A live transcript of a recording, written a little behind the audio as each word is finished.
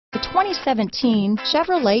2017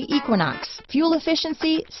 Chevrolet Equinox. Fuel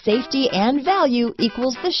efficiency, safety, and value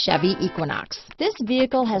equals the Chevy Equinox. This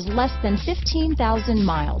vehicle has less than 15,000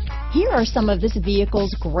 miles. Here are some of this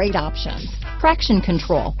vehicle's great options: traction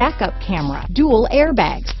control, backup camera, dual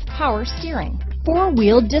airbags, power steering,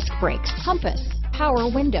 four-wheel disc brakes, compass, power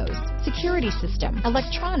windows, security system,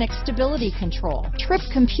 electronic stability control, trip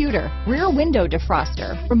computer, rear window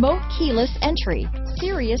defroster, remote keyless entry,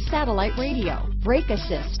 SIRIUS satellite radio, brake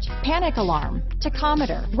assist, panic alarm,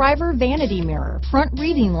 tachometer, driver vanity mirror, front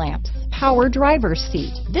reading lamps, power driver's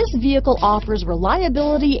seat. This vehicle offers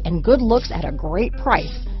reliability and good looks at a great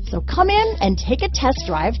price. So come in and take a test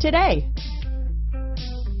drive today.